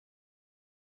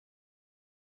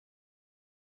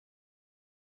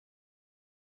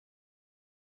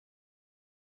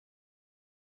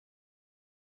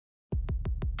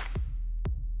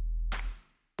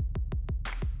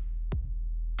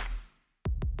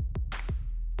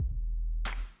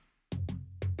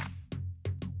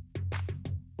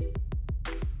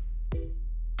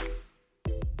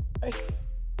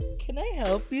Can I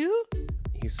help you?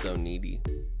 He's so needy.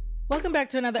 Welcome back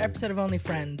to another episode of Only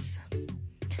Friends.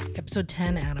 Episode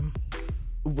 10, Adam.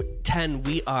 10,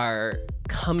 we are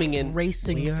coming in.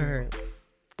 Racing We through. are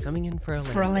coming in for a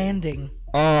landing. For a landing.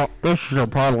 This is a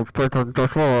pilot speaking.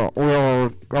 Just we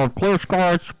are clear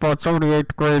skies, about 78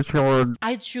 degrees here.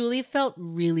 I truly felt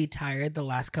really tired the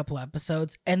last couple of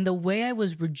episodes, and the way I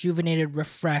was rejuvenated,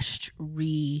 refreshed,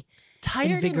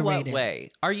 Tired in what invigorated.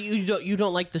 way? Are you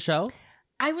don't like the show?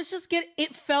 I was just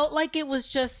it felt like it was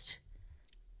just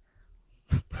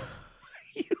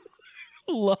you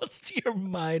lost your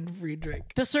mind,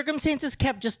 Friedrich. The circumstances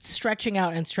kept just stretching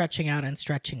out and stretching out and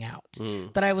stretching out.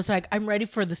 That I was like, I'm ready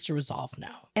for this to resolve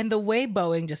now. And the way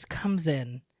Boeing just comes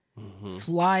in,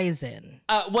 flies in.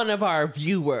 One of our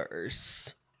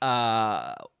viewers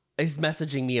is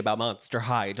messaging me about Monster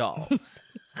High dolls.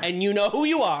 And you know who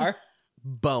you are.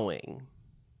 Boeing.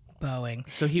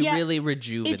 So he really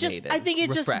rejuvenated. I think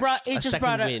it just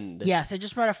brought wind. Yes, it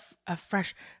just brought a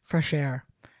fresh air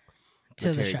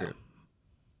to the show. Group.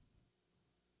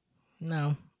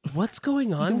 No. What's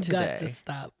going on You've today? got to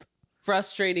stop.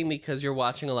 Frustrating because you're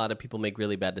watching a lot of people make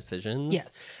really bad decisions.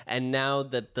 Yes. And now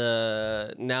that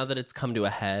it's come to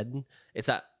a head, it's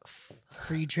not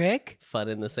Friedrich? fun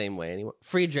in the same way anymore.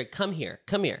 Friedrich, come here.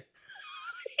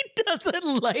 He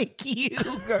doesn't like you,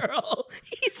 girl.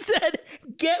 He said,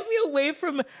 get me away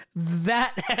from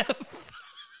that F.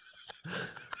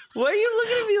 Why are you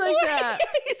looking at me like that?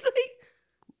 He's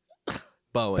like,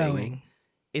 Boeing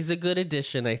is a good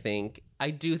addition, I think.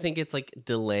 I do think it's like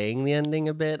delaying the ending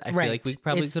a bit. I feel like we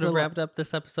probably could have wrapped up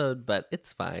this episode, but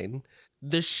it's fine.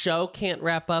 The show can't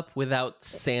wrap up without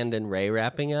Sand and Ray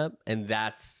wrapping up, and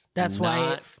that's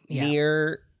why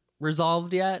near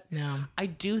resolved yet. No. I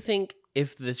do think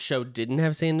if the show didn't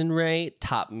have Sand and Ray,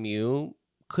 Top Mew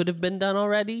could have been done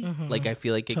already. Like, I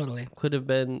feel like it could have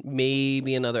been,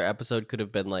 maybe another episode could have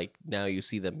been like, now you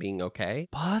see them being okay.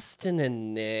 Boston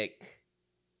and Nick.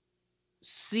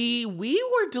 See, we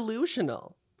were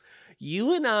delusional.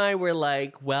 You and I were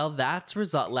like, well, that's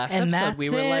result. Last And episode, we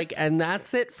were that's it. like, and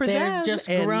that's it for them. They're just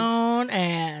And grown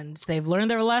and they've learned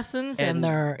their lessons and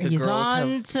the he's girls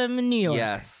on to New York.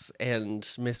 Yes, and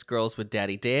Miss Girls with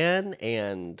Daddy Dan,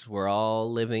 and we're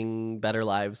all living better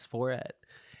lives for it.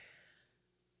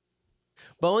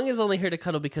 Boeing is only here to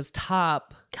cuddle because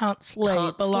Top Can't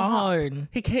sleep alone.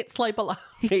 He can't sleep alone.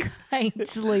 He can't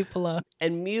sleep alone.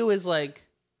 And Mew is like,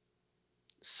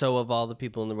 so of all the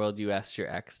people in the world, you asked your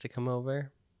ex to come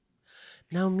over?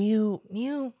 Now, Mew,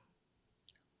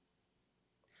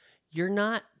 you're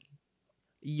not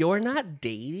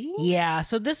dating? Yeah,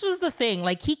 so this was the thing.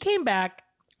 Like, he came back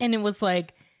and it was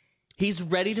like, He's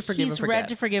ready to forgive and forget. He's ready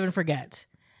to forgive and forget.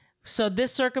 So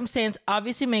this circumstance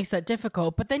obviously makes that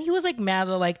difficult. But then he was like mad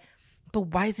at like, but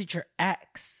why is it your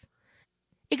ex?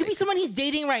 It could be someone he's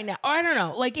dating right now. Or I don't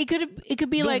know. Like it could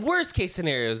be the like worst case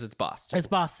scenario is it's Boston. It's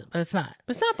Boston, but it's not.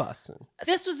 But it's not Boston.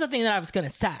 This was the thing that I was gonna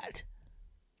sad.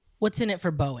 What's in it for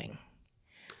Boeing?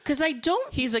 Because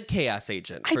He's a chaos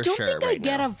agent. I don't sure think I right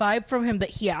get now. a vibe from him that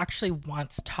he actually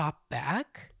wants Top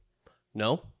back.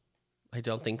 No, I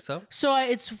don't think so. So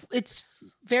it's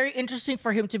very interesting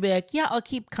for him to be like, yeah, I'll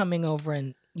keep coming over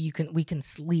and we can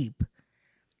sleep.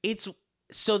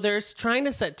 So they're trying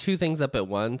to set two things up at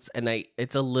once, and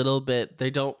it's a little bit,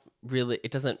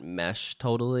 it doesn't mesh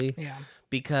totally. Yeah.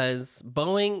 Because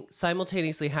Boeing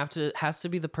simultaneously has to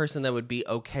be the person that would be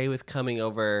okay with coming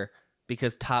over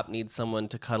because Top needs someone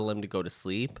to cuddle him to go to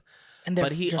sleep.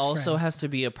 But he also has to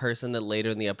be a person that later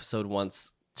in the episode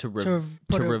wants to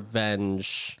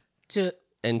revenge. To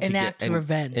enact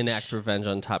revenge. Enact revenge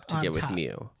on Top to get Top. with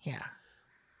Mew. Yeah.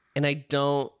 And I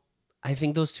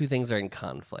think those two things are in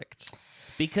conflict.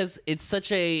 Because it's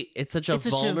such a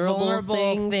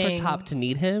vulnerable thing for Top to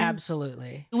need him.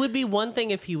 Absolutely. It would be one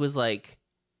thing if he was like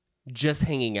just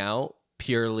hanging out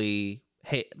purely.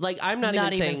 Hey, like I'm not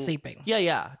even saying sleeping.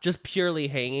 Yeah, just purely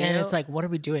hanging out. And it's like, what are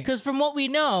we doing? Because from what we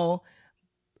know,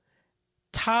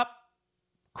 Top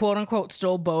quote unquote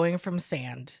stole Boeing from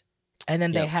Sand. And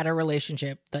then they had a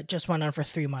relationship that just went on for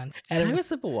 3 months. Can I have a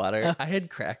sip of water? I had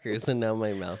crackers and now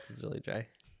my mouth is really dry.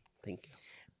 Thank you.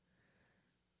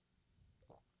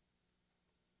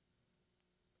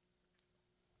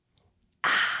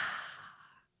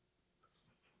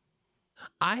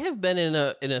 I have been in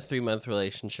a 3-month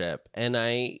relationship, and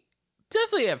I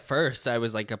definitely at first I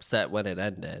was like upset when it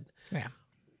ended. Yeah.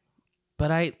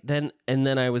 But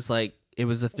then I was like, it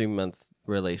was a 3-month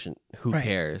relation. Who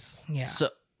cares? Yeah. So,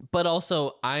 but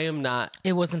also I am not.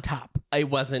 It wasn't Top. I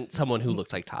wasn't someone who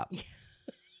looked like Top.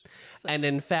 And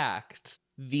in fact,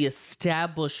 the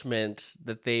establishment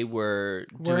that they were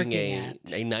doing Working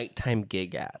a nighttime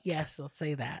gig at. Yes, let's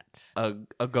say that. A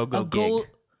go-go gig.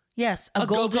 Yes, a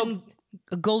go-go-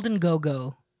 golden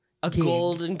go-go. A gig.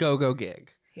 golden go-go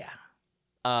gig.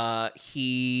 Yeah.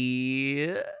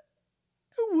 He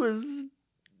was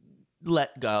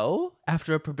let go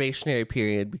after a probationary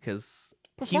period because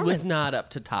he was not up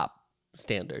to top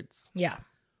standards. Yeah.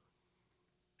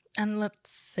 And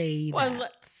let's say Well, that.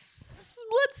 let's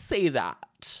say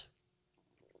that.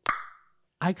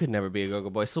 I could never be a go-go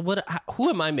boy. So who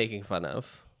am I making fun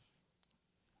of?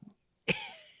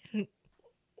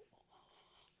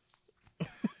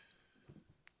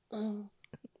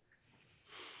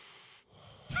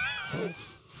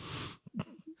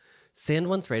 Sand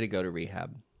wants Ray to go to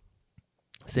rehab.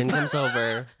 Sand comes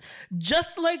over.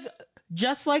 Just like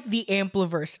the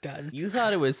Ampliverse does. You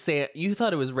thought it was You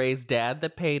thought it was Ray's dad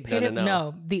that paid? No,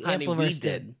 No, the Honey, Ampliverse we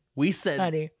did. We said,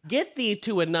 Honey. Get thee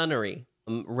to a nunnery.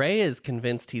 Ray is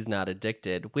convinced he's not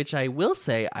addicted, which I will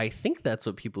say, I think that's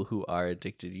what people who are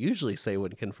addicted usually say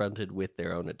when confronted with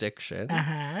their own addiction.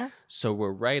 Uh-huh. So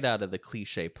we're right out of the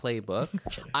cliche playbook.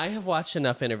 I have watched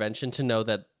enough Intervention to know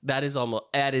that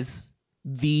is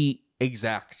the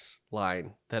exact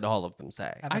line that all of them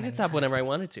say. I could stop whenever I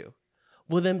wanted to.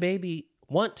 Well, then, baby,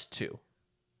 want to.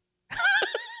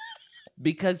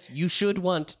 Because you should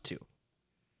want to.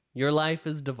 Your life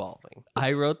is devolving.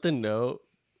 I wrote the note.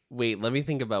 Wait, let me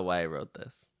think about why I wrote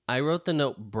this. I wrote the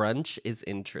note, brunch is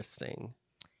interesting.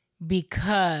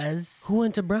 Because... Who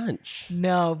went to brunch?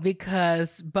 No,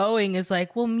 because Boeing is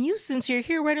like, well, Mew, since you're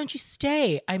here, why don't you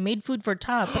stay? I made food for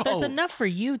Top, but there's enough for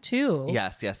you, too.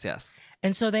 Yes.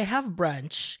 And so they have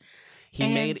brunch.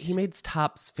 He made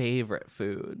Top's favorite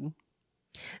food.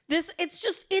 It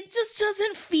just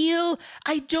doesn't feel,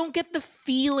 I don't get the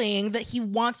feeling that he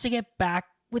wants to get back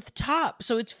with Top.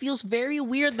 So it feels very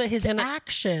weird that his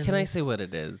actions. Can I say what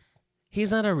it is?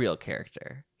 He's not a real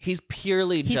character. He's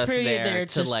purely there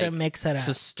to mix it up.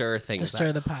 To stir things up. To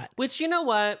stir the pot. Which, you know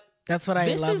what? That's what I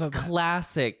love about it. This is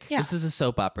classic. Yeah. This is a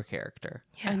soap opera character.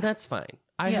 Yeah. And that's fine.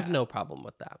 I have no problem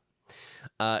with that.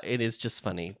 It is just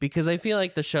funny because I feel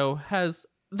like the show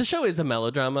is a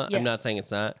melodrama. Yes. I'm not saying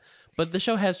it's not. But the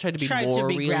show has tried to be more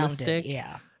realistic. Grounded.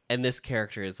 Yeah. And this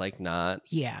character is like not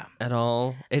yeah at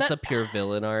all. It's a pure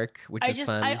villain arc, which is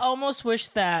fun. I almost wish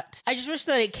that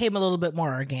it came a little bit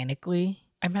more organically.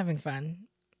 I'm having fun.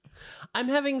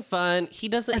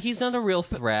 He's not a real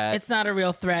threat. It's not a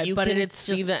real threat, you but can it's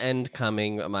see just the end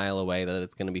coming a mile away that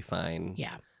it's going to be fine.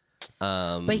 Yeah.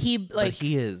 But he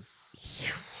is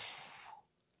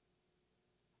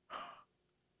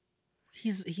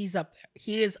he's up there.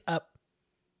 He is up.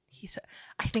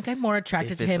 I think I'm more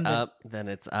attracted to him. If it's up, then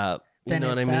it's up. You know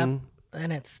what I mean?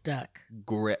 Then it's stuck.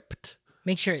 Gripped.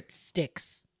 Make sure it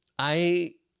sticks.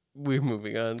 We're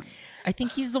moving on. I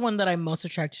think he's the one that I'm most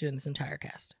attracted to in this entire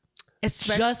cast.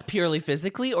 Just purely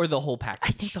physically or the whole package?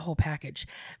 I think the whole package.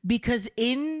 Because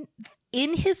in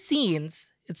his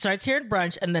scenes, it starts here at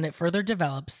brunch and then it further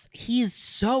develops. He's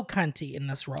so cunty in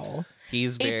this role.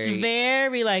 It's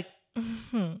very like...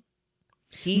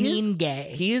 mean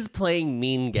gay. He is playing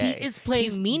mean gay. He is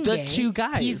playing mean gay. The two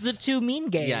guys. He's the two mean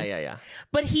gays. Yeah.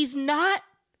 But he's not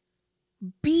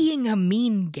being a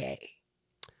mean gay.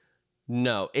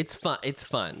 No, it's fun. It's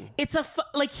fun. It's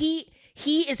like he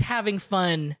is having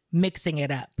fun mixing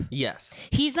it up. Yes.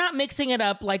 He's not mixing it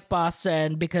up like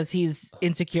Boston because he's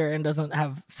insecure and doesn't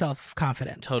have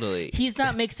self-confidence. Totally. He's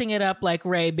not mixing it up like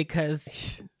Ray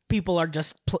because people are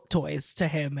just toys to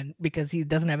him and because he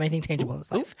doesn't have anything tangible in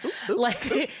his life.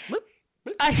 Like,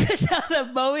 I could tell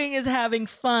that Boeing is having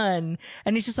fun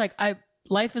and he's just like,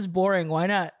 life is boring. Why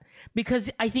not?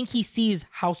 Because I think he sees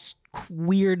how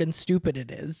weird and stupid it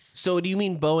is. So do you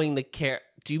mean Boeing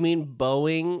Do you mean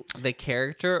Boeing the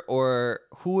character, or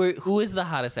who is the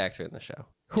hottest actor in the show?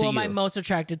 Who am I most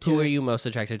attracted to? Who are you most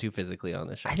attracted to physically on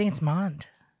the show? I think it's Mond.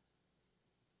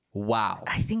 Wow.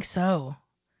 I think so.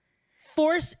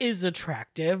 Force is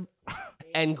attractive.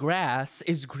 And grass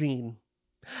is green.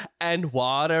 And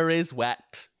water is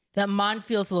wet. That Mond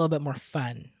feels a little bit more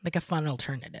fun, like a fun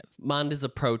alternative. Mond is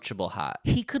approachable hot.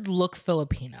 He could look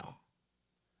Filipino.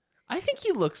 I think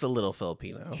he looks a little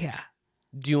Filipino. Yeah.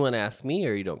 Do you want to ask me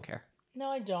or you don't care? No,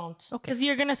 I don't. Okay. Because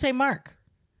you're going to say Mark.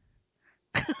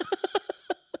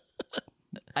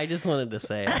 I just wanted to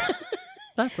say it.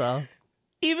 That's all.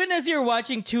 Even as you're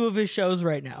watching 2 of his shows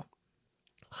right now.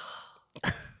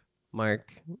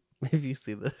 Mark, if you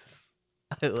see this,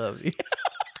 I love you.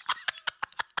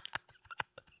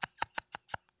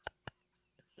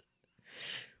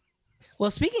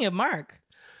 Well, speaking of Mark.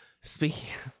 Speaking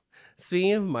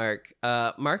Speaking of Mark,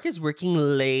 Mark is working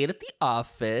late at the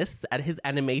office at his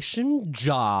animation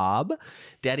job.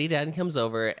 Daddy Dan comes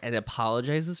over and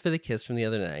apologizes for the kiss from the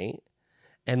other night.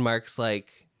 And Mark's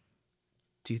like,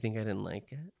 do you think I didn't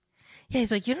like it? Yeah,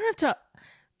 he's like, you don't have to.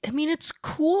 I mean, it's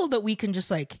cool that we can just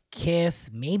like kiss,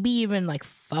 maybe even like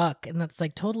fuck, and that's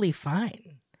like totally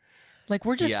fine. Like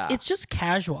we're just, it's just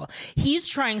casual. He's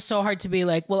trying so hard to be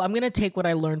like, well, I'm going to take what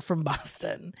I learned from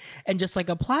Boston and just like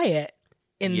apply it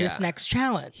in this next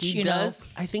challenge. He does.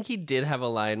 I think he did have a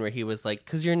line where he was like,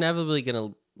 because you're inevitably going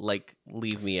to like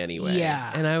leave me anyway.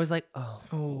 Yeah. And I was like,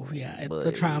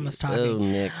 the trauma's talking. Oh,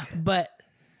 Nick. But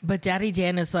Daddy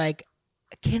Dan is like,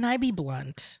 can I be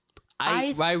blunt?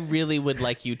 I really would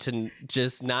like you to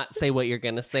just not say what you're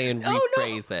going to say and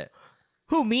rephrase it.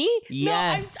 Who, me?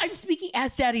 Yes. No, I'm speaking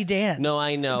as Daddy Dan. No,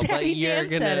 I know. Daddy but you're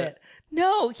Dan said it.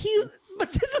 No,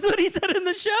 but this is what he said in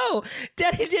the show.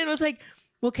 Daddy Dan was like,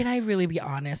 well, can I really be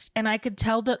honest? And I could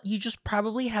tell that you just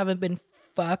probably haven't been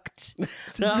fucked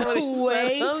the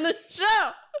way on the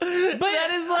show. But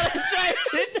that is what I'm trying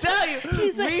to tell you.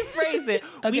 He's like, rephrase it.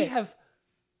 Okay. We have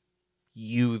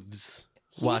youths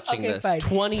watching this.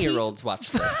 20-year-olds watch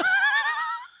this.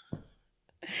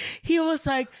 He was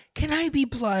like, can I be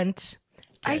blunt?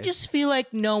 Okay. I just feel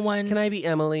like no one... Can I be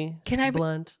Emily? Can I be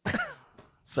blunt?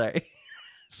 Sorry.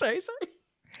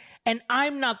 And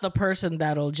I'm not the person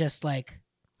that'll just like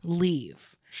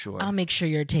leave. Sure. I'll make sure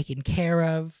you're taken care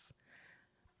of.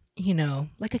 You know,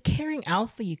 like a caring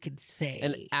alpha, you could say.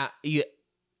 And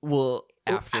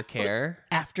aftercare.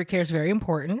 Aftercare is very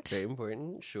important. Very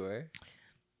important, sure.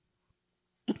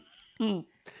 And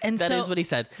that is what he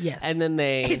said. Yes. And then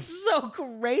it's so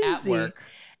crazy.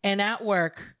 At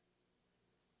work.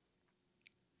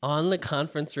 On the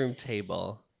conference room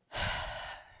table.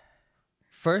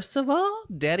 First of all,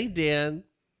 Daddy Dan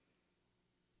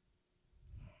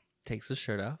takes his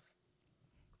shirt off.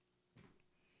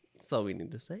 That's all we need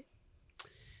to say.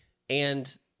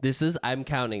 And I'm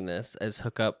counting this as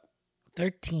hookup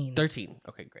 13. 13.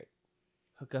 Okay, great.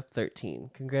 Hookup 13.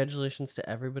 Congratulations to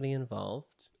everybody involved.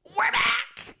 We're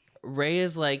back! Ray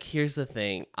is like, here's the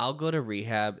thing. I'll go to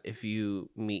rehab if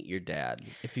you meet your dad.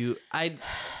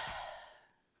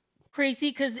 Crazy,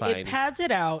 because it pads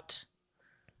it out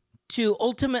to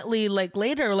ultimately, like,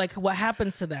 later, like, what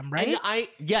happens to them, right?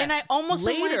 And I almost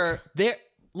later, they're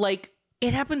like...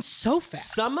 It happens so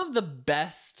fast. Some of the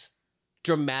best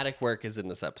dramatic work is in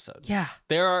this episode. Yeah.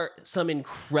 There are some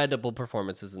incredible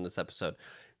performances in this episode.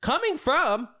 Coming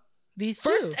from these two.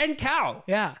 First and Cow.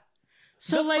 Yeah.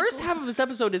 So the first half of this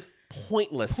episode is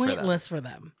pointless for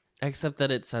them. Except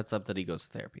that it sets up that he goes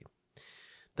to therapy.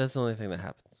 That's the only thing that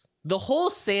happens. The whole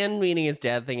Sand meeting his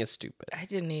dad thing is stupid. I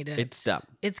didn't need it. It's dumb.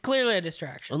 It's clearly a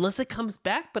distraction. Unless it comes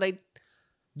back, but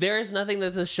there is nothing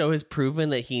that this show has proven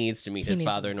that he needs to meet his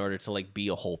father in order to like be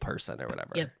a whole person or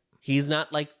whatever. Yep. He's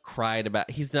not like cried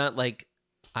about. He's not like,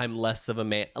 I'm less of a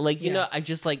man. Like, you know, I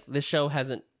just like this show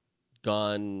hasn't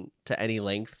gone to any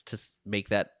lengths to make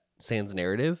that Sand's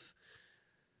narrative.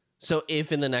 So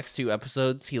if in the next 2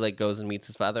 episodes he like goes and meets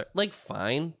his father, like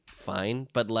fine,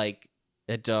 but like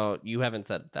you haven't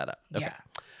set that up. Okay. Yeah.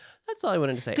 That's all I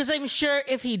wanted to say. Because I'm sure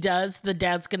if he does, the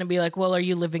dad's going to be like, well, are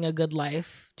you living a good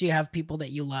life? Do you have people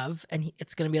that you love? And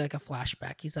it's going to be like a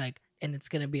flashback. He's like, and it's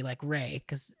going to be like Ray,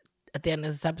 because at the end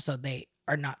of this episode, they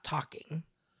are not talking.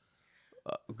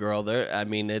 Girl,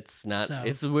 it's not,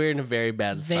 we're in a very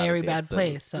bad spot. Very bad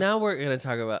place. So. Now we're going to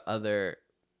talk about other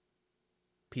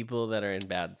people that are in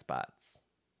bad spots.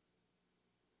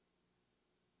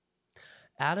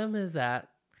 Adam is at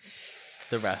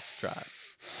the restaurant.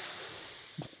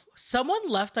 Someone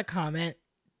left a comment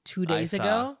 2 days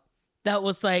ago that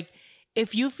was like,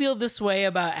 if you feel this way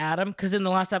about Adam, because in the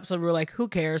last episode we were like, who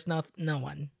cares? No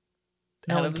one.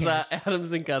 No one cares.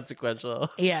 Adam's inconsequential.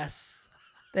 Yes.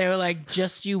 They were like,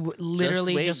 just wait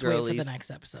for the next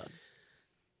episode.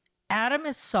 Adam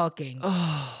is sulking.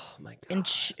 Oh my God. And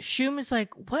Shum is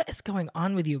like, what is going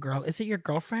on with you, girl? Is it your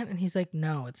girlfriend? And he's like,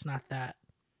 no, it's not that.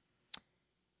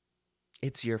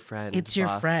 It's your friend. It's your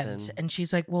friend. And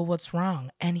she's like, well, what's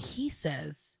wrong? And he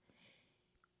says,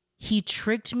 he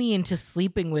tricked me into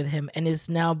sleeping with him and is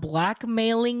now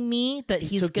blackmailing me that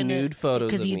he's going to nude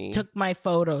photos because of he me took my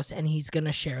photos and he's going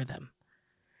to share them.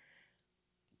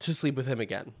 To sleep with him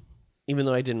again. Even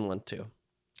though I didn't want to.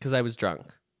 Because I was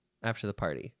drunk after the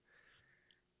party.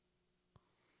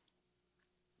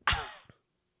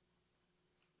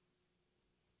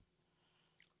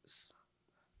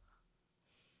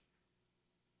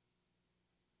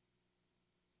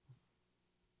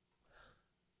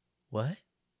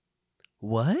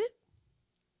 What?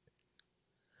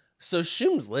 So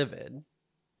Shum's livid.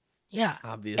 Yeah.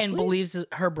 Obviously. And believes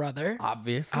her brother.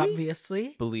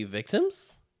 Obviously. Believe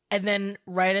victims. And then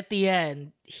right at the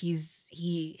end,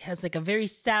 he has like a very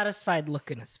satisfied look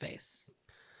in his face.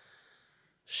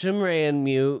 Shimray and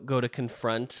Mew go to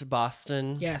confront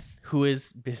Boston. Yes. Who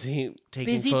is busy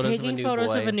taking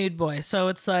photos of a nude boy. So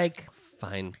it's like...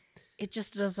 Fine. It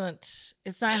just doesn't...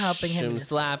 It's not helping him. Shim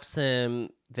slaps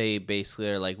him. They basically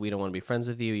are like, we don't want to be friends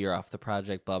with you. You're off the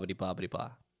project. Blah, blah, blah, blah,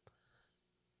 blah.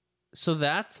 So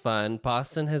that's fun.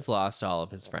 Boston has lost all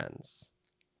of his friends.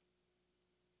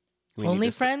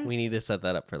 Only friends? We need to set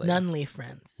that up for later. Nunly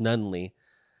friends. Nunya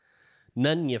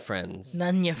friends.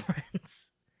 Nunya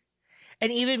friends.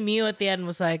 And even Mew at the end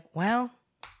was like, well,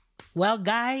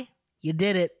 guy, you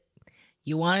did it.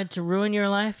 You wanted to ruin your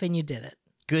life and you did it.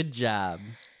 Good job.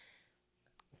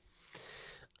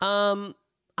 I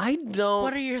don't...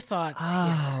 What are your thoughts?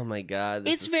 Oh my God.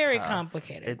 It's very tough.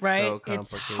 complicated, It's right? So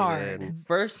complicated. It's hard.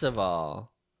 First of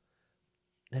all,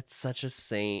 that's such a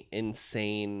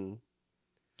insane...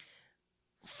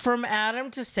 From Adam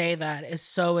to say that is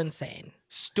so insane.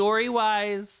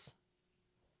 Story-wise,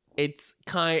 it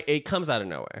comes out of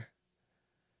nowhere.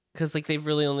 Because like they've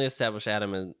really only established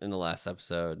Adam in the last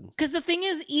episode. Because the thing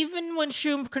is, even when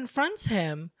Shum confronts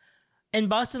him and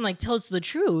Boston like tells the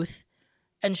truth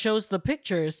and shows the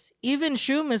pictures, even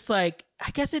Shum is like,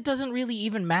 I guess it doesn't really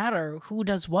even matter who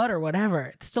does what or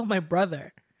whatever. It's still my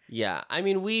brother. Yeah, I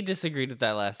mean, we disagreed with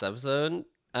that last episode.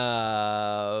 We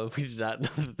did not know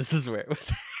that this is where it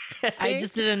was. I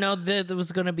just didn't know that there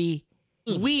was going to be.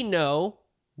 We know,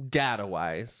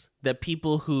 data-wise, that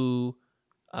people who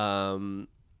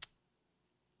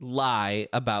lie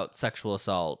about sexual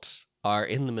assault are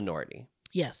in the minority.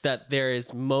 Yes. That there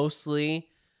is mostly,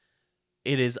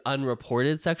 it is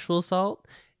unreported sexual assault,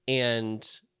 and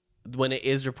when it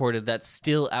is reported, that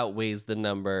still outweighs the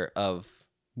number of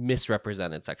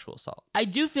misrepresented sexual assault. I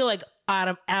do feel like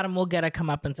Adam will get a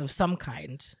comeuppance of some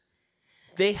kind.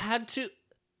 They had to.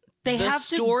 The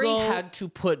story had to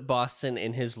put Boston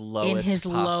in his lowest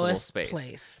possible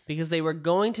place. Because they were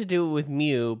going to do it with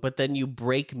Mew, but then you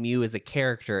break Mew as a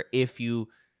character if you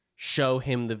show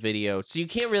him the video. So you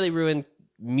can't really ruin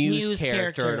Mew's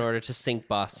character in order to sink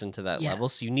Boston to that level.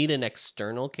 So you need an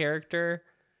external character.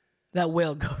 That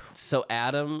will go. So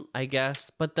Adam, I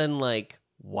guess. But then, like,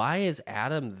 why is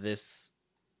Adam this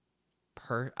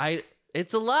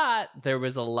it's a lot. There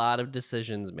was a lot of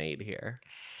decisions made here.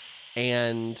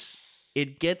 And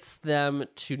it gets them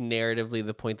to narratively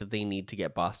the point that they need to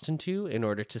get Boston to in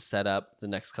order to set up the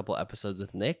next couple episodes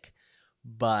with Nick.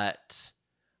 But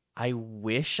I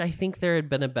think there had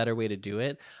been a better way to do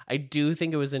it. I do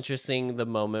think it was interesting the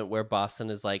moment where Boston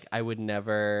is like,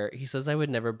 he says I would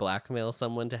never blackmail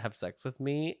someone to have sex with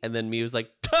me. And then Mew's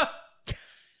like,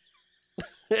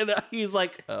 and he's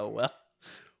like, oh,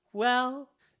 well.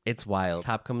 It's wild.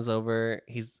 Top comes over.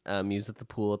 Mew's at the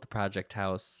pool at the project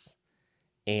house.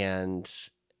 And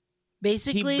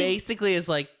he basically is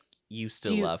like, you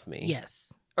still love me.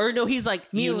 Yes. Or no, he's like,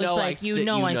 I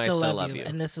still love you.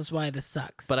 And this is why this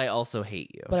sucks. But I also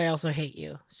hate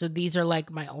you. So these are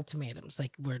like my ultimatums.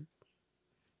 Like, we're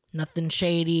nothing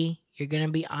shady. You're going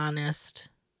to be honest.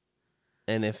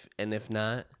 And if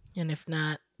not,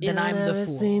 then I'm the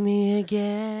fool. See me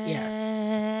again.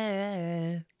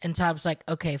 Yes. And Top's like,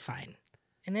 okay, fine.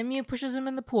 And then Mew pushes him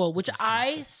in the pool, which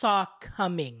I saw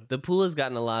coming. The pool has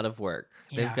gotten a lot of work.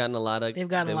 Yeah. They've gotten a lot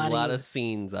of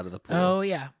scenes out of the pool. Oh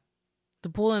yeah, the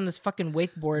pool in this fucking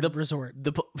wakeboard resort.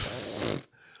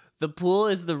 The pool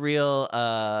is the real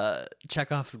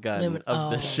Chekhov's gun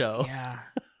of the show. Yeah,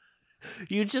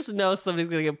 you just know somebody's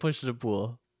gonna get pushed in a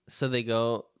pool. So they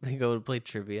go to play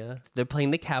trivia. They're playing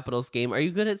the Capitals game. Are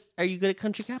you good at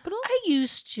Country Capital? I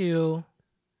used to.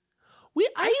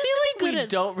 I feel like we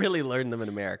don't really learn them in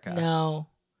America. No.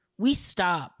 We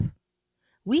stop.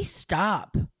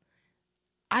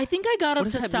 I think I got up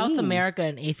to South America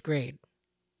in 8th grade.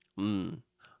 Can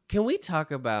we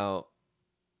talk about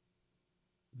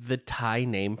the Thai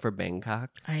name for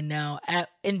Bangkok? I know.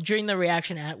 And during the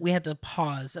reaction, we had to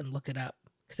pause and look it up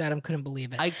because Adam couldn't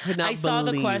believe it. I could not believe. I saw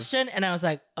the question and I was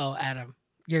like, oh, Adam,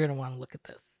 you're going to want to look at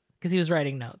this because he was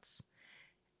writing notes.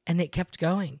 And it kept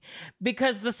going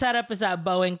because the setup is that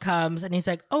Boeing comes and he's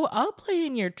like, oh, I'll play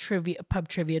in your pub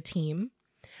trivia team.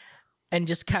 And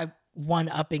just kept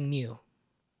one-upping Mew.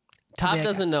 Top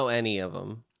doesn't know any of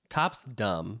them. Top's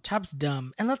dumb.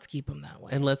 And let's keep him that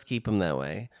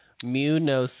way. Mew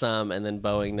knows some and then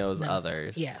Boeing knows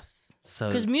others. Yes. So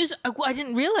because Mew's, I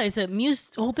didn't realize that Mew's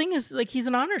whole thing is like he's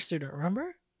an honor student,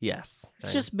 remember? Yes.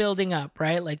 It's just building up,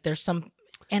 right? Like there's some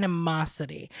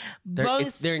animosity. They're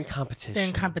in competition. They're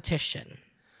in competition.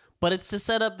 But it's to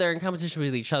set up they're in competition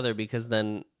with each other because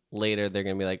then later they're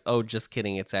going to be like, oh, just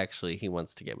kidding. It's actually he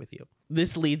wants to get with you.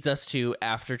 This leads us to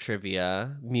after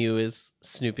trivia. Mew is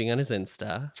snooping on his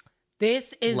Insta.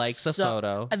 This is likes a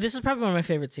photo. This is probably one of my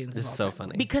favorite scenes. This is so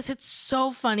funny because it's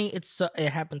so funny. It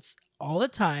happens all the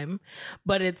time,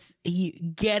 but it's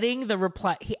he getting the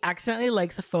reply. He accidentally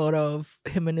likes a photo of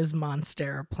him and his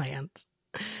monstera plant,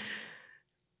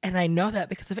 and I know that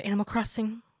because of Animal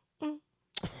Crossing.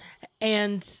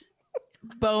 And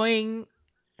Boeing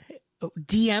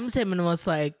DMs him and was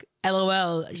like,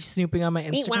 "LOL, you snooping on my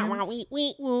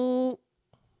Instagram."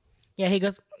 Yeah, he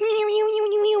goes.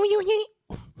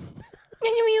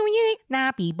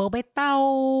 Na people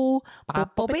betao,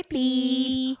 popo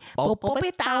beti, popo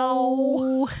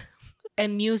betao.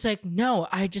 And Mew's like, no,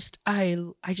 I just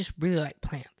really like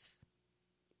plants.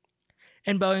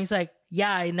 And Boeing's like,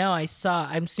 yeah, I know,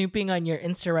 I'm snooping on your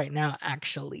Insta right now,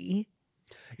 actually.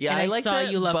 Yeah, and I like saw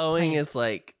that you love Boeing plants. is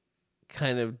like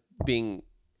kind of being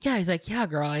Yeah, he's like, yeah,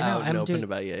 girl, I know. out and open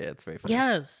about yeah, it's very funny.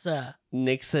 Yes.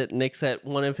 Nick's at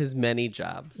one of his many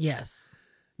jobs. Yes.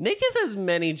 Nick has as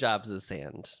many jobs as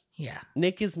Sand. Yeah.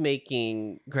 Nick is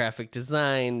making graphic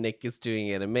design. Nick is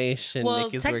doing animation. Well,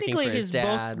 Nick is working for his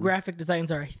dad. both graphic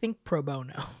designs are, I think, pro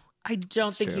bono. I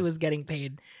don't think he was getting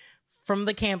paid from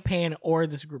the campaign or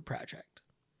this group project.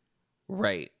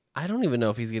 Right. I don't even know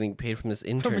if he's getting paid from this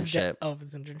internship. From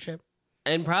his internship.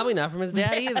 And probably not from his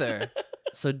dad either.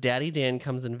 So Daddy Dan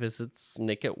comes and visits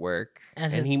Nick at work.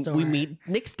 We meet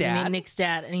Nick's dad.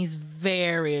 And he's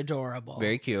very adorable.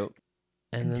 Very cute.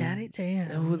 And Daddy Dan.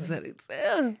 Who's Daddy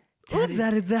Dan?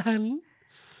 Daddy Dan.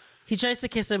 He tries to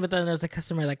kiss him, but then there's a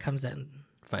customer that comes in.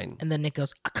 Fine. And then Nick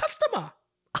goes, a customer!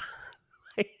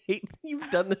 I hate you've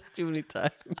done this too many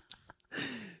times.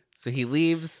 So he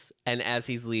leaves, and as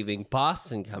he's leaving,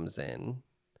 Boston comes in.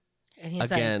 And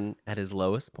he's again at his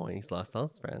lowest point. He's lost all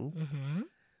his friends. Mm-hmm.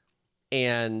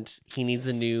 And he needs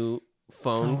a new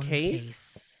phone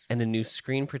case and a new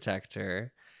screen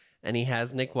protector. And he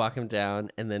has Nick walk him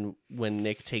down. And then when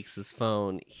Nick takes his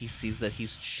phone, he sees that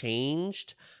he's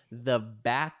changed the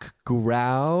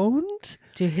background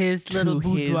to his little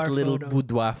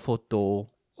boudoir photo.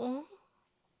 Oh,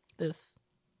 this.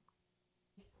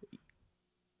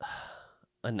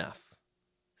 Enough.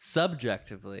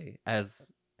 Subjectively,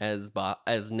 as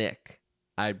Nick,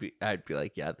 I'd be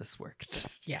like, yeah, this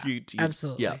worked. Yeah,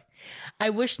 absolutely. Yeah. I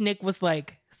wish Nick was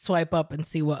like swipe up and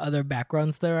see what other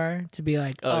backgrounds there are to be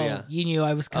like, yeah. You knew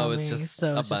I was coming. Oh, it's just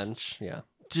so a bunch. Yeah.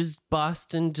 Does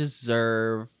Boston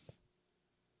deserve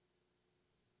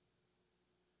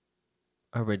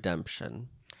a redemption?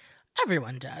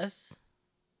 Everyone does.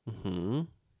 Mm-hmm.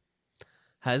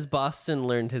 Has Boston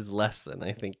learned his lesson,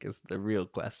 I think, is the real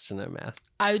question I'm asking.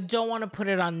 I don't want to put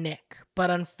it on Nick,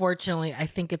 but unfortunately, I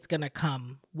think it's going to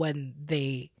come when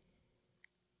they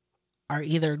are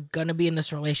either going to be in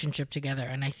this relationship together,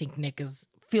 and I think Nick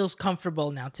feels comfortable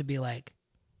now to be like,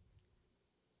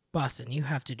 Boston, you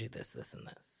have to do this, this, and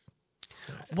this.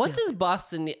 What does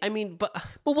Boston need? I mean, but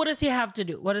what does he have to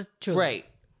do? What is true? Right.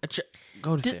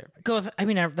 Go to therapy. I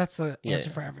mean, that's the answer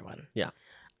for everyone. Yeah.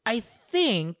 I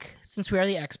think, since we are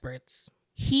the experts,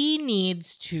 he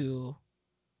needs to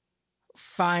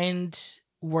find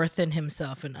worth in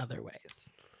himself in other ways.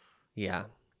 Yeah.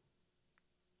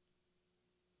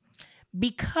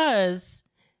 Because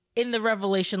in the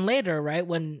revelation later, right,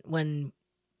 when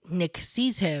Nick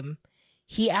sees him,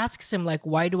 he asks him, like,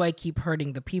 why do I keep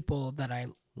hurting the people that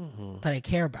I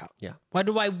care about? Yeah. Why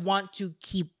do I want to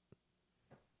keep...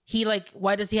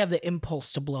 why does he have the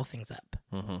impulse to blow things up?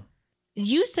 Mm-hmm.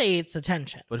 You say it's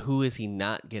attention. But who is he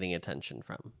not getting attention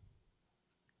from?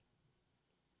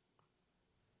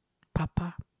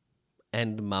 Papa.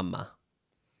 And Mama.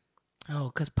 Oh,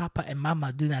 because Papa and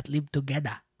Mama do not live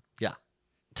together. Yeah.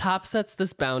 Top sets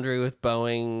this boundary with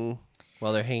Boeing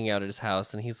while they're hanging out at his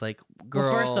house, and he's like, girl.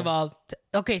 Well, first of all,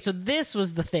 okay, so this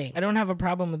was the thing. I don't have a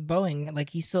problem with Boeing. Like,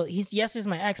 he's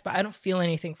my ex, but I don't feel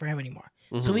anything for him anymore.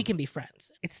 Mm-hmm. So we can be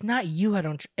friends. It's not you I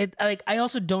don't... I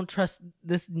also don't trust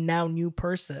this now new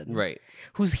person. Right.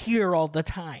 Who's here all the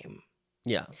time.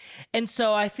 Yeah. And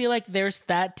so I feel like there's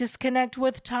that disconnect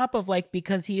with Top of, like,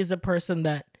 because he is a person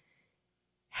that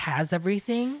has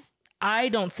everything, I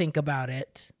don't think about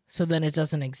it, so then it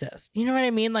doesn't exist. You know what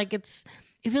I mean? Like, it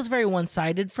feels very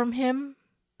one-sided from him.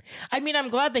 I mean, I'm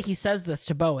glad that he says this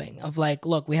to Boeing of like,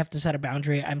 look, we have to set a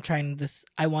boundary.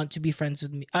 I want to be friends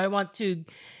with me. I want to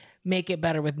make it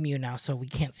better with Mew now, so we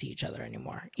can't see each other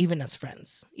anymore, even as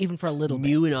friends, even for a little bit.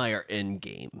 Mew and I are in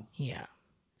game. Yeah.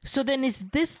 So then is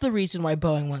this the reason why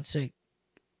Boeing wants to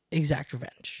exact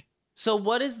revenge? So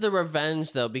what is the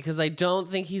revenge, though? Because I don't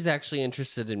think he's actually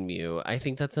interested in Mew. I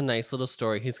think that's a nice little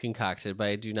story he's concocted, but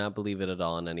I do not believe it at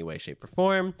all in any way, shape, or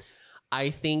form. I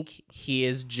think he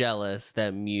is jealous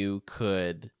that Mew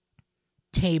could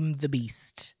tame the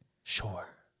beast. Sure.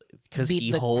 Because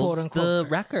he holds the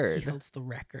record. He holds the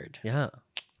record. Yeah.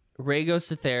 Ray goes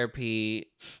to therapy.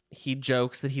 He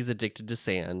jokes that he's addicted to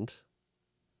sand.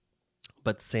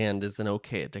 But sand is an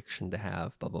okay addiction to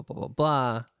have. Blah, blah, blah, blah,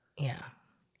 blah. Yeah.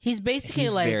 He's basically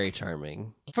He's very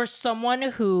charming. For someone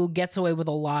who gets away with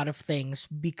a lot of things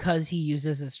because he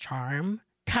uses his charm,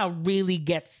 Cal really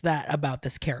gets that about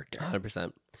this character.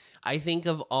 100%. I think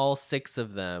of all 6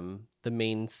 of them, the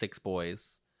main 6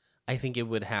 boys, I think it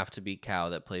would have to be Cal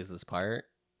that plays this part.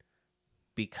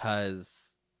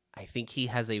 Because I think he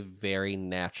has a very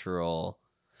natural...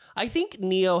 I think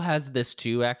Neo has this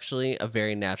too, actually. A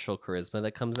very natural charisma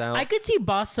that comes out. I could see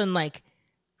Boston,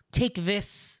 take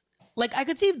this... I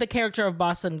could see if the character of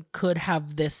Boston could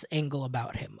have this angle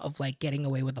about him of, getting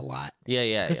away with a lot.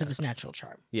 Yeah. Because of his natural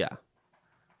charm. Yeah.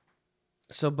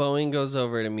 So Boeing goes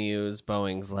over to Muse.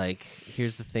 Boeing's like,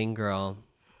 here's the thing, girl.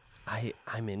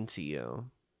 I'm into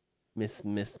you. Miss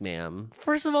ma'am.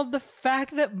 First of all, the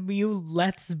fact that Mew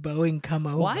lets Boeing come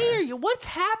over. What's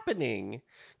happening?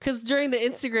 Because during the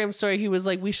Instagram story, he was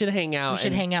like, we should hang out.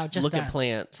 Just look at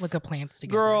plants. Look at plants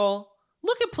together. Girl,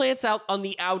 look at plants out on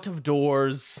the out of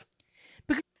doors.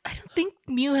 I don't think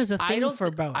Mew has a thing for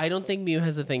Boeing. I don't think Mew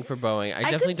has a thing for Boeing. I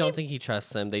definitely don't think he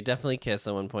trusts him. They definitely kiss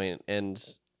at one point, and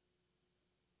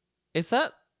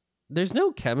there's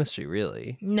no chemistry,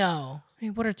 really. No. I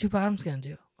mean, what are 2 bottoms gonna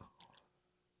do?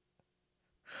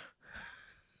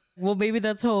 Well, maybe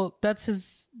that's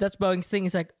Boeing's thing.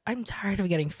 He's like, I'm tired of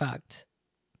getting fucked.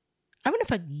 I'm gonna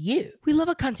fuck you. We love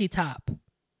a cunty top.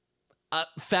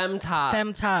 Femme top.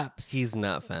 Femme tops. He's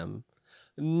not femme.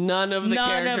 None of the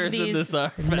characters in this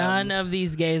are femme. None of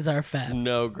these gays are femme.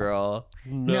 No, girl.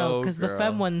 No, because the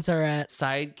femme ones are at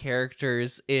side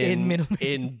characters in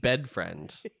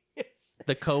Bedfriend. Yes.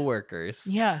 The co-workers.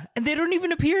 Yeah, and they don't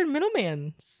even appear in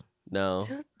Middleman's. No.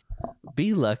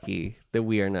 Be lucky that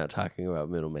we are not talking about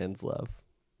Middleman's Love.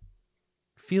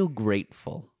 Feel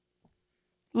grateful.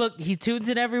 Look, he tunes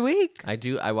in every week. I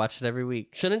do. I watch it every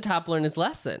week. Shouldn't Top learn his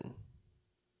lesson?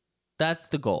 That's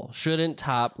the goal. Shouldn't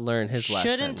Top learn his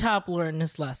lesson? Shouldn't Top learn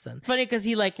his lesson? Funny because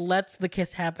he lets the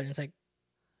kiss happen. It's like,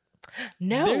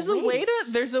 no. There's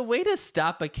a way to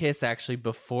stop a kiss actually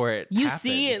before it you happens.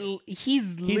 see it.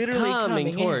 He's literally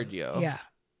coming toward in. you. Yeah.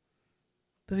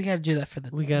 But we got to do that for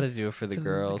the. We got to do it for the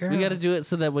girls. We got to do it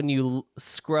so that when you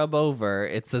scrub over,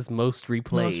 it says most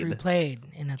replayed. Most replayed,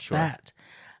 and it's that.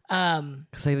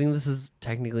 Because I think this is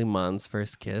technically Mon's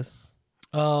first kiss.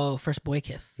 Oh, first boy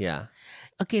kiss. Yeah.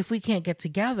 Okay, if we can't get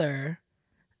together,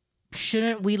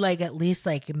 shouldn't we at least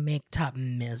make Top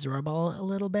miserable a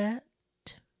little bit?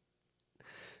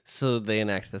 So they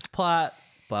enact this plot.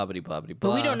 Blah, blah, blah, blah.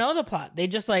 But we don't know the plot. They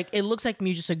just it looks like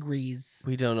Mew just agrees.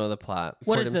 We don't know the plot.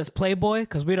 What is this, Playboy?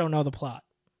 Because we don't know the plot.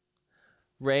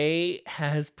 Ray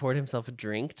has poured himself a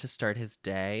drink to start his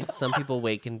day. Some people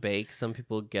wake and bake. Some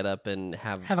people get up and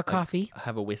have a coffee.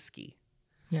 Have a whiskey.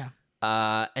 Yeah.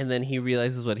 And then he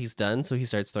realizes what he's done, so he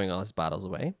starts throwing all his bottles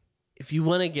away. If you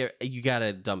want to you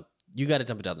gotta dump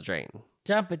it down the drain.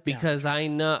 Dump it down. Because I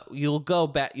know you'll go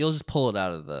back. You'll just pull it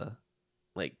out of the.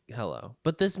 Hello.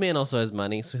 But this man also has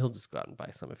money, so he'll just go out and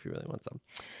buy some if he really wants some.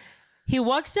 He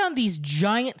walks down these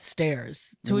giant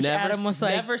stairs, to which Adam was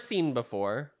like... Never seen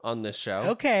before on this show.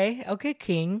 Okay,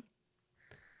 King.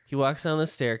 He walks down the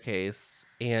staircase,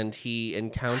 and he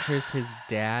encounters his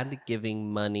dad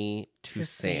giving money to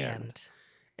Sand.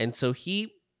 And so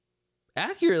he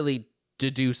accurately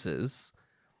deduces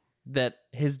that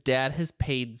his dad has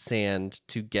paid Sand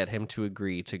to get him to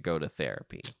agree to go to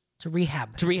therapy. To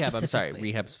rehab, I'm sorry.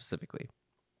 Rehab specifically.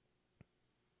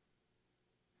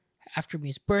 After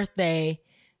Mew's birthday,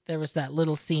 there was that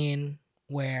little scene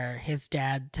where his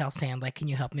dad tells Sand, can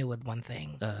you help me with one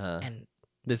thing? And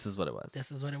this is what it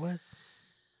was.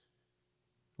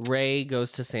 Ray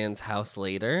goes to Sand's house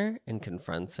later and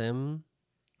confronts him.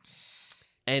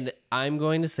 And I'm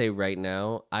going to say right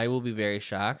now, I will be very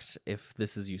shocked if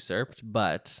this is usurped,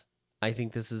 but I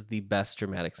think this is the best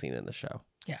dramatic scene in the show.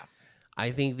 Yeah.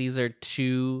 I think these are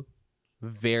 2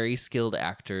 very skilled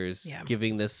actors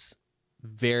giving this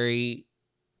very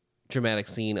dramatic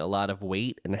scene a lot of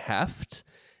weight and heft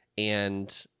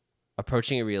and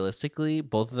approaching it realistically.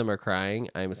 Both of them are crying.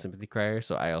 I'm a sympathy crier,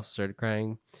 so I also started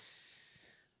crying.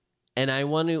 And I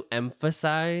want to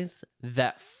emphasize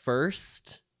that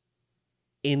first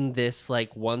in this,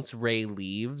 once Ray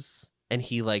leaves and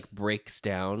he breaks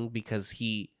down because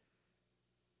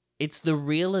It's the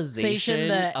realization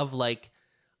that of like,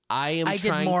 I am I did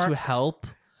trying more- to help,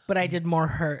 But I did more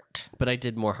hurt. but I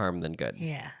did more harm than good.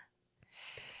 Yeah.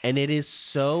 And it is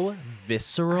so I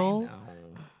visceral. know.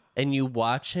 And you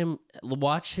watch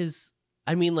his,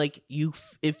 I mean, like,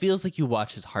 it feels like you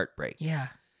watch his heartbreak. Yeah.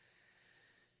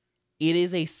 It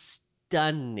is a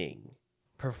stunning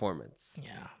performance.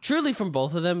 Yeah. Truly from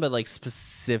both of them, but like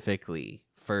specifically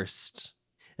first.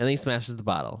 And then he smashes the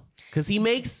bottle. Because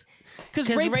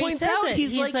Ray points says out, it.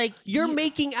 he's like, you're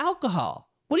making alcohol.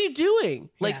 What are you doing?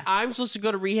 Like, Yeah. I'm supposed to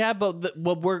go to rehab, but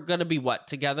we're going to be what,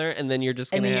 together? And then you're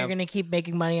just going to you're going to keep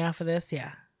making money off of this?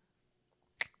 Yeah.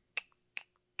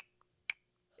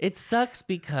 It sucks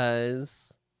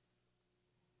because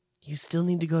you still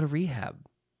need to go to rehab.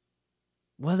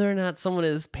 Whether or not someone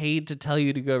is paid to tell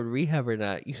you to go to rehab or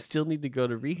not, you still need to go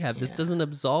to rehab. This doesn't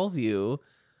absolve you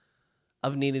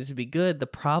of needing to be good. The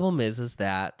problem is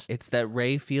that it's that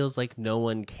Ray feels like no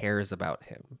one cares about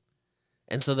him.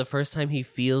 And so the first time he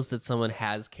feels that someone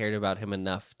has cared about him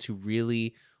enough to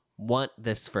really want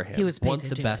this for him, He was paid want to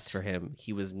the do best it. for him,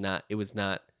 it was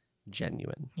not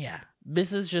genuine. Yeah.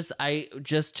 This is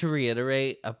just to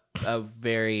reiterate a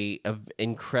very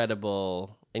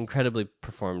incredibly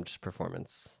performed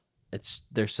performance.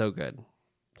 They're so good.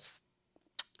 It's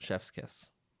chef's kiss.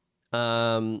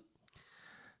 Top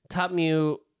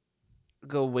Mew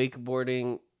go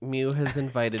wakeboarding. Mew has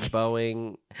invited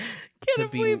Boeing to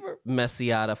be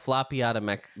Messiata, Floppiata,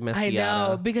 Messiata. I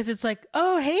know, because it's like,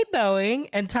 oh, hey, Boeing.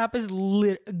 And Top is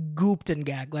gooped and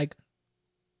gagged. Like,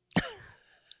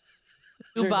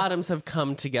 Two bottoms have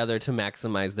come together to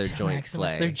maximize their joint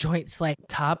slay. Their joint slay.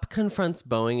 Top confronts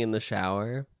Boeing in the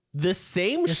shower. The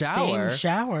same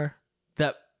shower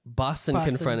that Boston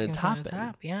confronted Top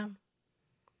in. Yeah.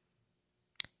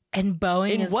 And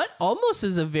Boeing in is what almost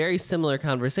is a very similar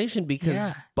conversation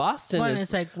because Boston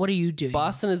is like, what are you doing?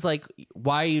 Boston is like,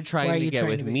 why are you trying to get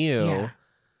with Mew? Yeah.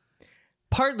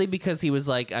 Partly because he was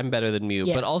like, I'm better than Mew,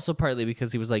 Yes. but also partly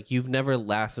because he was like, you've never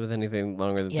lasted with anything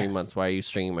longer than 3 months. Why are you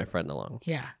stringing my friend along?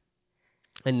 Yeah.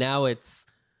 And now it's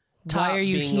Top why are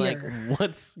you being here? like,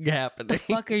 what's happening? The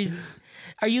fuck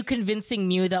are you convincing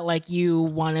Mew that like you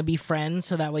want to be friends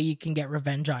so that way you can get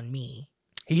revenge on me?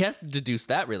 He has to deduce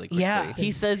that really quickly. Yeah.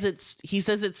 He says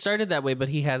it started that way, but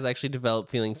he has actually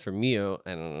developed feelings for Mew.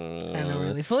 I don't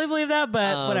really fully believe that,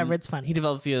 but whatever, it's fun. He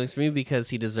developed feelings for Mew because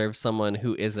he deserves someone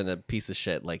who isn't a piece of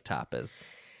shit like Top is.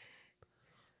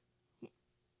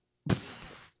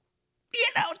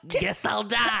 Guess I'll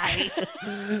die.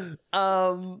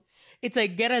 It's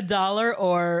like get $1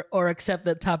 or accept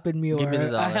that Top and Mew are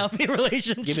a healthy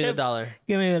relationship. Give me the $1.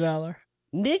 Give me the $1.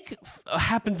 Nick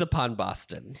happens upon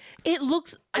Boston. It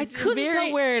looks. I couldn't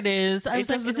tell where it is. I was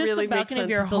like, "Is this really the balcony of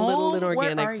your it's home? A little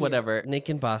inorganic, where are you? whatever." Nick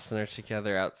and Boston are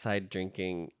together outside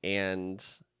drinking, and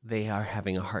they are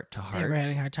having a heart to heart. They were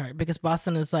having a heart to heart because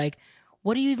Boston is like,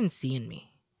 "What do you even see in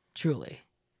me?" Truly,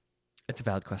 it's a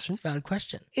valid question. It's a valid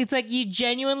question. It's like you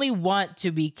genuinely want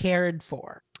to be cared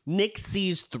for. Nick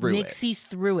sees through it. Nick sees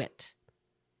through it.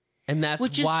 And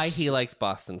that's why he likes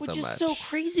Boston so much. Which is so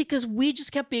crazy because we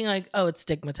just kept being like, oh, it's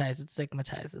stigmatized, it's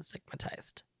stigmatized, it's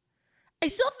stigmatized. I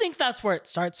still think that's where it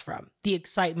starts from. The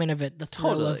excitement of it, the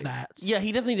thrill of that. Yeah,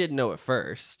 he definitely didn't know at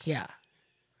first. Yeah.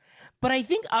 But I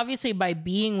think obviously by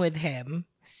being with him,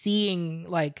 seeing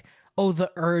like, oh,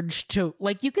 the urge to,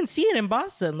 like you can see it in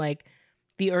Boston, like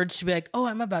the urge to be like, oh,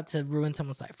 I'm about to ruin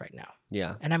someone's life right now.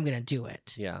 Yeah. And I'm going to do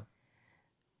it. Yeah.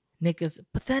 Nick is,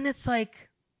 but then it's like,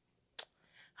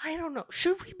 I don't know.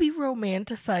 Should we be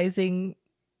romanticizing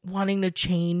wanting to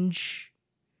change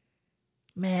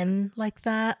men like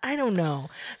that? I don't know.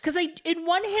 Because in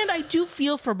one hand, I do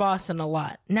feel for Boston a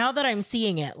lot. Now that I'm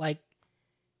seeing it, like,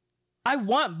 I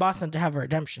want Boston to have a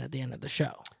redemption at the end of the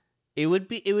show. It would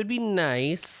be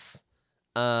nice.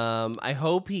 I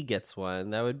hope he gets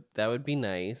one. That would be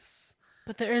nice.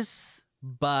 But there's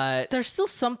still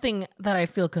something that I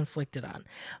feel conflicted on.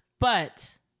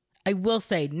 But I will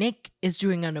say Nick is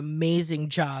doing an amazing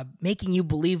job making you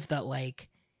believe that like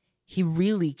he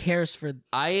really cares for.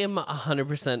 I am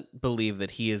 100% believe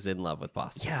that he is in love with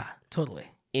Boston. Yeah,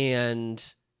 totally. And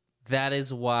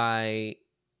that's why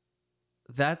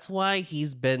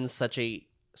he's been such a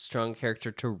strong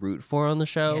character to root for on the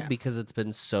show because it's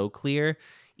been so clear.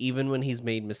 Even when he's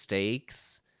made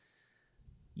mistakes,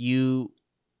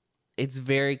 it's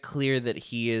very clear that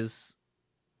he is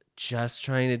just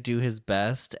trying to do his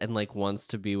best and like wants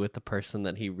to be with the person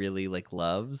that he really like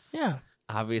loves. Yeah.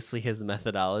 Obviously his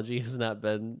methodology has not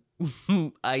been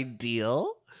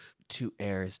ideal. To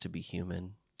err is to be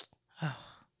human. Oh.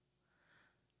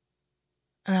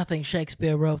 And I think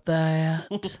Shakespeare wrote that.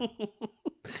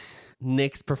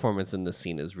 Nick's performance in this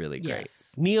scene is really great.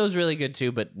 Yes. Neo's really good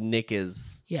too, but Nick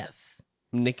is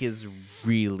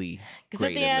really because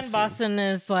at the end, scene. Boston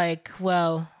is like,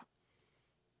 well,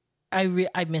 I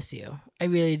miss you. I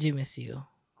really do miss you.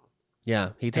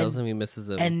 Yeah, he tells him he misses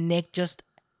him, and Nick just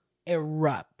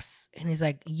erupts, and he's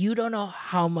like, "You don't know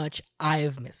how much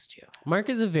I've missed you." Mark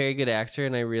is a very good actor,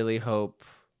 and I really hope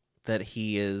that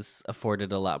he is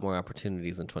afforded a lot more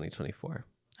opportunities in 2024.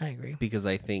 I agree, because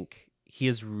I think he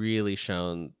has really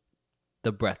shown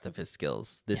the breadth of his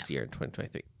skills this year in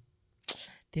 2023.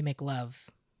 They make love.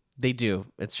 They do.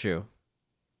 It's true.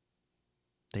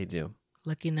 They do.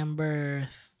 Lucky number.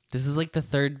 This is like the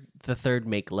third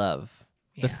make love.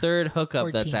 Yeah. The third hookup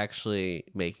 14. That's actually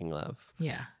making love.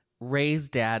 Yeah. Ray's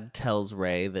dad tells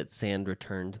Ray that Sand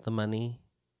returned the money.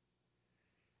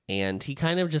 And he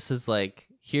kind of just is like,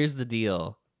 here's the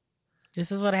deal.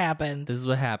 This is what happened. This is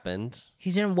what happened.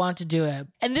 He didn't want to do it.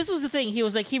 And this was the thing. He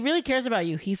was like, he really cares about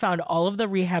you. He found all of the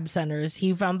rehab centers.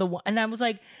 He found the one. And I was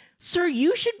like, sir,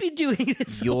 you should be doing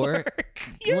this work.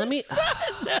 Your son.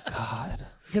 Oh, God.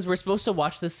 Because we're supposed to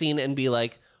watch the scene and be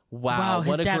like, wow,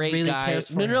 what a great guy.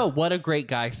 No, what a great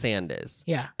guy Sand is.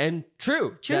 Yeah. And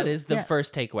true. That is the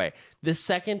first takeaway. The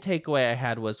second takeaway I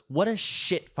had was, what a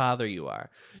shit father you are.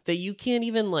 That you can't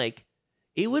even like,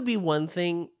 it would be one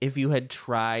thing if you had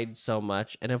tried so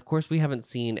much. And of course, we haven't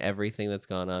seen everything that's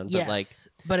gone on.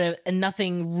 But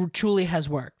nothing truly has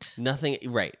worked. Nothing.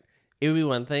 Right. It would be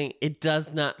one thing. It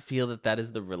does not feel that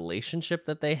is the relationship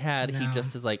that they had. No. He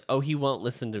just is like, oh, he won't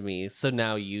listen to me. So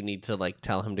now you need to like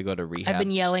tell him to go to rehab. I've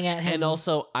been yelling at him. And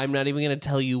also, I'm not even going to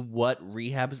tell you what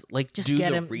rehabs, like just do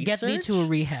get the research. Get me to a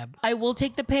rehab. I will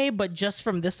take the pay, but just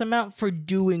from this amount for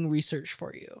doing research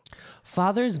for you.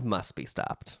 Fathers must be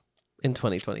stopped in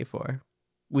 2024.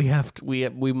 We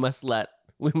must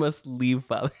leave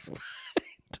fathers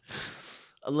behind.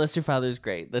 Unless your father's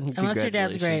great, then unless your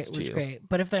dad's great, which is great.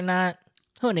 But if they're not,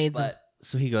 who needs it?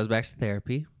 So he goes back to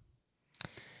therapy,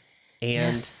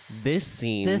 and this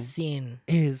scene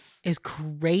is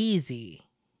crazy.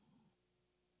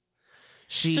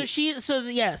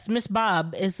 Yes, Miss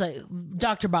Bob is like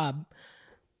Dr. Bob,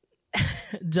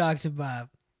 Dr. Bob.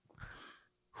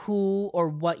 Who or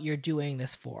what you're doing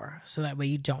this for, so that way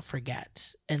you don't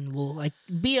forget, and will like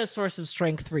be a source of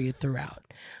strength for you throughout.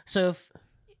 So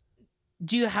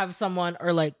do you have someone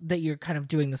or like that you're kind of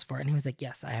doing this for? And he was like,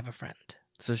 yes, I have a friend.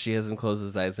 So she has him close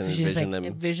his eyes and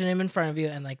envision him in front of you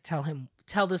and like tell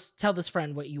this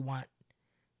friend what you want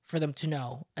for them to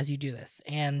know as you do this.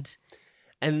 And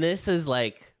this is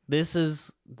like, this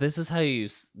is how you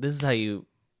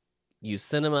use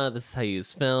cinema. This is how you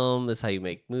use film. This is how you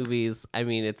make movies. I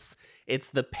mean, it's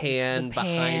the pan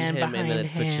behind him and then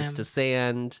it switches to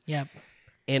Sand. Yep.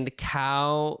 And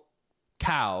Cow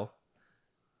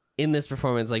in this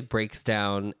performance like breaks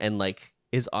down and like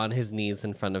is on his knees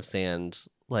in front of Sand,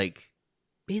 like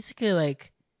basically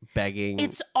like begging.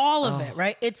 It's all of it,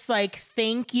 right? It's like,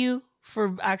 thank you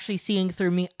for actually seeing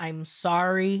through me. I'm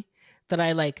sorry that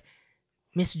I like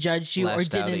misjudged you or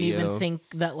didn't even think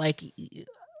that like,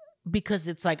 because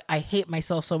it's like I hate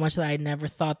myself so much that I never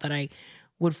thought that I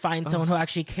would find someone who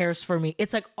actually cares for me.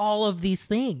 It's like all of these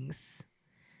things.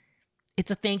 It's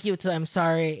a thank you. It's a I'm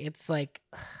sorry. It's like,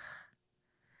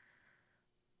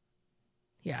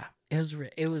 yeah, it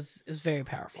was very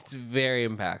powerful. It's very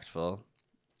impactful.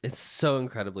 It's so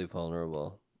incredibly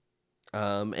vulnerable.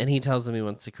 And he tells him he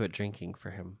wants to quit drinking for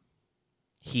him.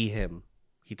 Him.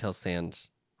 He tells Sand,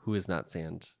 who is not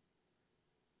Sand.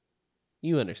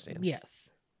 You understand.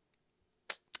 Yes.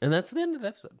 And that's the end of the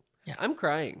episode. Yeah. I'm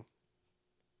crying.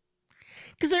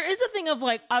 Because there is a thing of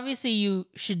like, obviously you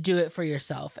should do it for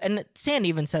yourself. And Sand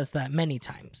even says that many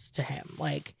times to him.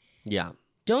 Like, yeah.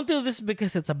 Don't do this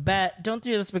because it's a bet. Don't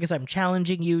do this because I'm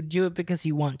challenging you. Do it because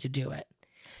you want to do it.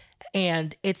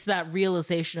 And it's that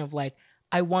realization of like,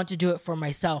 I want to do it for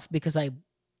myself because I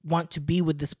want to be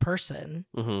with this person.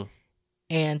 Mm-hmm.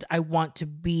 And I want to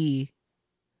be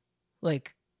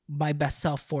like my best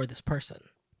self for this person.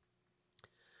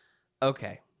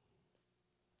 Okay.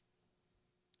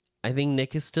 I think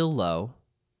Nick is still low.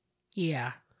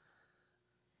 Yeah.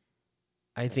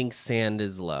 I think Sand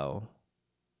is low.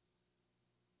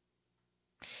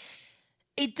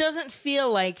 It doesn't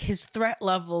feel like his threat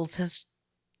levels has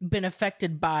been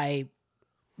affected by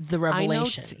the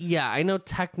revelation. I know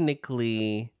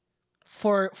technically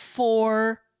for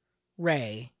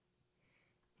Ray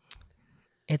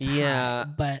it's high,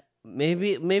 but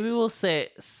maybe we'll say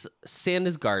Sand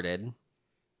is guarded.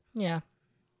 Yeah.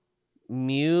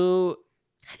 Mew,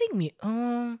 I think Mew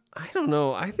I don't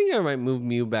know. I think I might move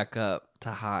Mew back up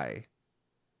to high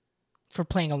for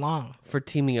playing along, for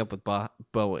teaming up with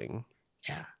Boeing.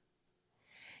 Yeah.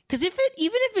 Because even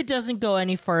if it doesn't go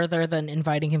any further than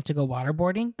inviting him to go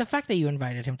waterboarding, the fact that you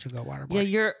invited him to go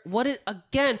waterboarding.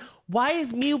 Yeah, why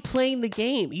is Mew playing the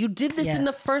game? You did this in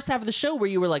the first half of the show where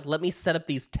you were like, let me set up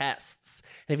these tests.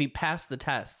 And if he passed the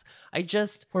tests,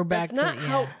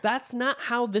 that's not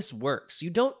how this works.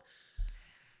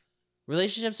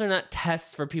 Relationships are not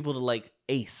tests for people to like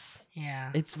ace.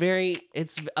 Yeah. It's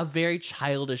a very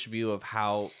childish view of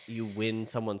how you win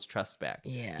someone's trust back.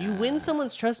 Yeah. You win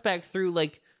someone's trust back through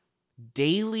like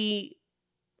daily,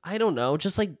 I don't know,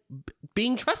 just like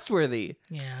being trustworthy.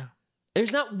 Yeah.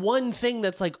 There's not one thing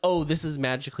that's like, oh, this is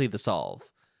magically the solve.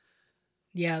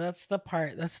 Yeah, that's the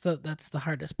part. That's the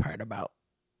hardest part about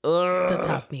the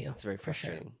top Mew. It's very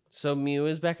frustrating. Sure. So Mew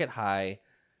is back at high.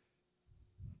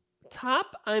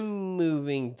 Top, I'm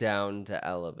moving down to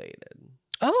elevated.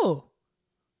 Oh.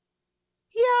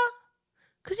 Yeah.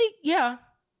 Yeah.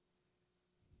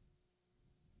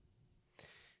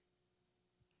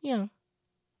 Yeah.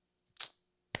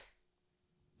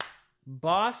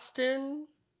 Boston.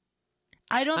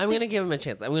 I'm going to give him a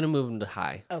chance. I'm going to move him to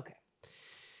high. Okay.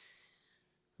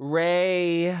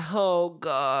 Ray. Oh,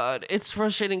 God. It's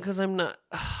frustrating because I'm not...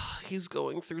 he's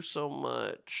going through so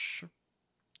much.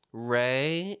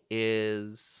 Ray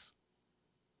is...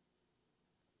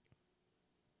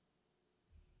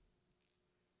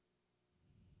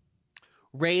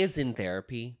 Ray is in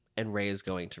therapy, and Ray is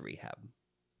going to rehab.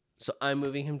 So I'm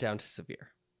moving him down to severe.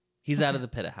 He's out of the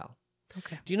pit of hell.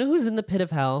 Okay. Do you know who's in the pit of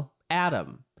hell?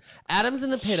 Adam. Adam's in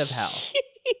the pit of hell.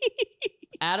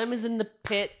 Adam is in the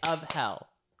pit of hell.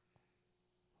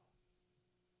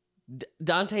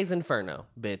 Dante's Inferno,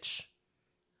 bitch.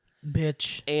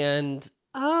 And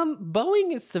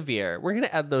Boeing is severe. We're going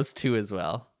to add those two as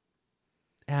well.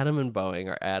 Adam and Boeing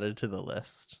are added to the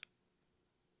list.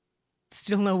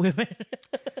 Still no women.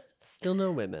 Still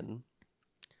no women.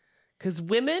 Because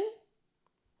women.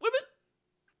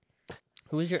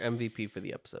 Who is your MVP for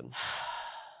the episode?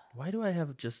 Why do I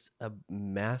have just a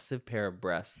massive pair of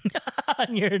breasts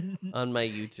on my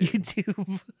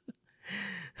YouTube?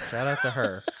 Shout out to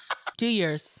her. Do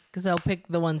yours, because I'll pick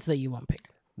the ones that you won't pick.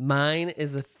 Mine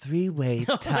is a 3-way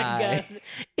tie. Oh my God.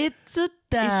 It's a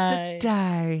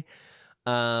tie.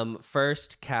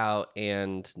 First, Cow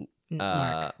and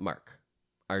Mark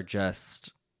are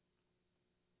just.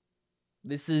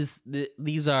 These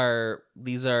are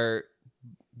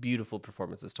beautiful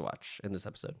performances to watch in this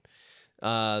episode.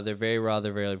 They're very raw,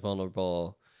 they're very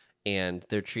vulnerable, and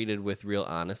they're treated with real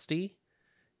honesty.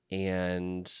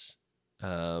 And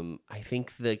I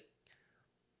think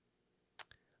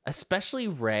especially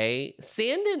Ray,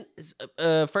 Sand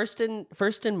and First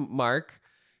and Mark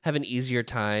have an easier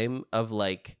time of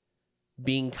like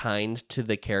being kind to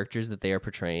the characters that they are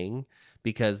portraying,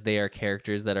 because they are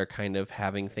characters that are kind of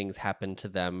having things happen to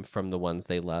them from the ones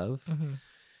they love. Mm-hmm.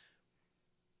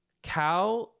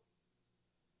 Cow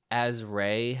as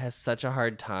Ray has such a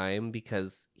hard time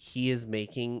because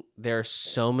there are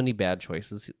so many bad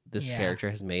choices this character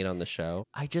has made on the show.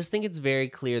 I just think it's very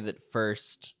clear that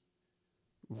First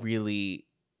really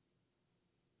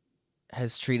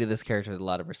has treated this character with a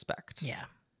lot of respect. Yeah.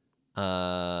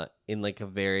 In like a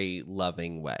very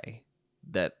loving way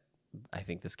that I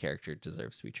think this character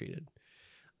deserves to be treated.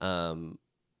 I'm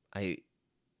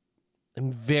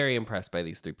very impressed by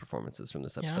these 3 performances from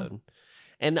this episode. Yeah.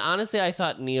 And honestly, I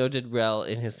thought Neo did well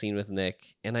in his scene with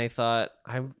Nick, and I thought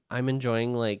I'm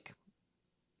enjoying I'm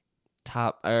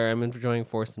enjoying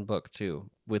Force and Book too,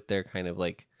 with their kind of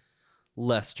like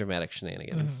less dramatic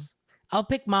shenanigans. Mm-hmm. I'll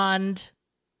pick Mond.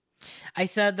 I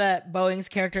said that Boeing's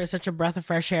character is such a breath of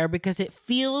fresh air because it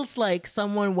feels like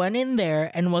someone went in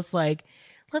there and was like,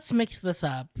 let's mix this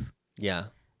up. Yeah.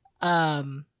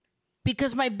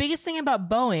 Because my biggest thing about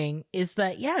Boeing is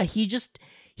that,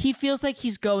 he feels like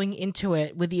he's going into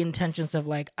it with the intentions of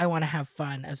like, I want to have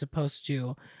fun, as opposed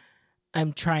to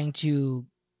I'm trying to,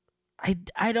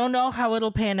 I don't know how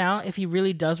it'll pan out if he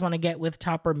really does want to get with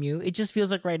Top or Mew. It just feels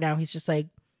like right now he's just like,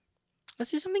 let's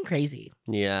do something crazy.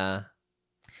 Yeah.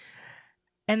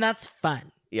 And that's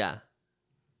fun. Yeah.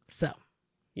 So.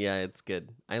 Yeah, it's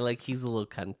good. I like he's a little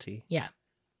cunty. Yeah.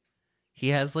 He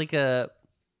has like a...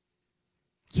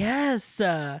 Yes.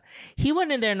 He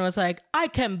went in there and was like, I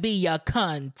can be a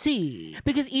cunty.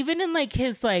 Because even in like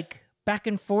his like back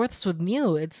and forths with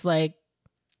Mew, it's like,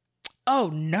 oh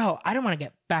no, I don't want to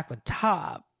get back with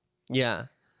Top. Yeah.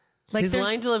 Like his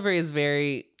line delivery is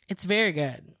very... It's very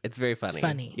good. It's very funny. It's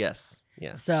funny. Yes.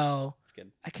 Yeah. So it's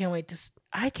good. I can't wait to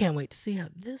see how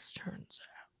this turns out.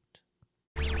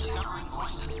 Discovering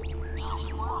voices,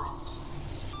 building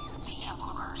worlds. The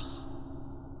Ampliverse.